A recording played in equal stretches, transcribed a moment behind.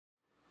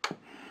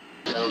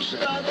Hey,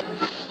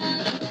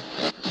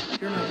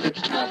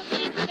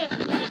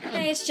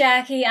 it's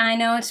Jackie. I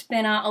know it's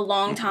been a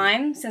long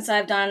time since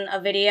I've done a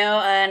video,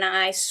 and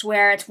I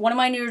swear it's one of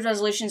my New Year's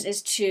resolutions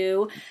is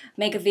to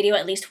make a video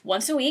at least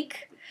once a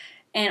week.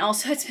 And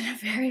also, it's been a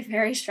very,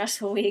 very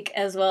stressful week,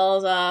 as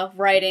well as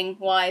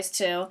writing-wise,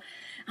 too.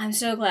 I'm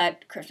so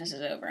glad Christmas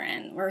is over,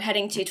 and we're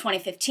heading to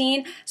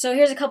 2015. So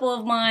here's a couple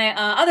of my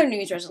other New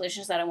Year's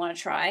resolutions that I want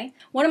to try.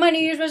 One of my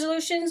New Year's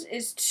resolutions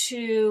is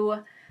to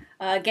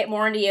get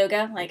more into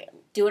yoga, like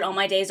do it on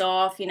my days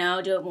off, you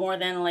know, do it more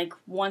than like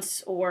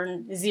once or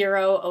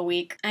zero a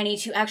week. I need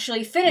to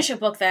actually finish a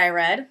book that I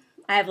read.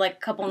 I have like a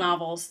couple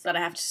novels that I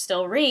have to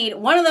still read.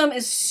 One of them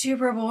is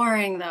super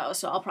boring though,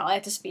 so I'll probably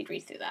have to speed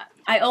read through that.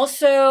 I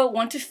also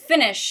want to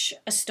finish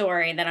a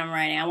story that I'm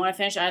writing. I want to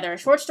finish either a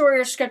short story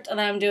or a script that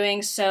I'm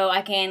doing so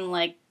I can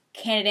like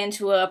hand it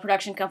into a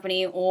production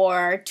company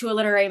or to a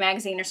literary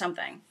magazine or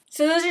something.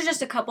 So those are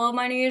just a couple of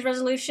my New Year's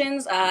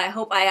resolutions. I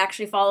hope I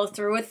actually follow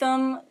through with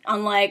them,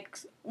 unlike,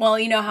 well,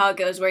 you know how it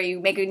goes where you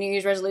make a New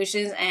Year's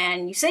resolutions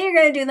and you say you're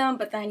going to do them,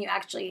 but then you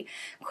actually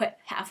quit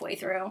halfway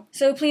through.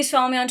 So please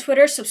follow me on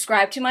Twitter,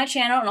 subscribe to my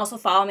channel, and also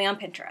follow me on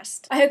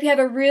Pinterest. I hope you have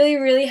a really,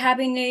 really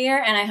happy New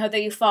Year, and I hope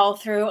that you follow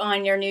through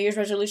on your New Year's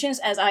resolutions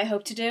as I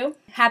hope to do.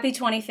 Happy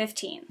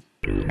 2015.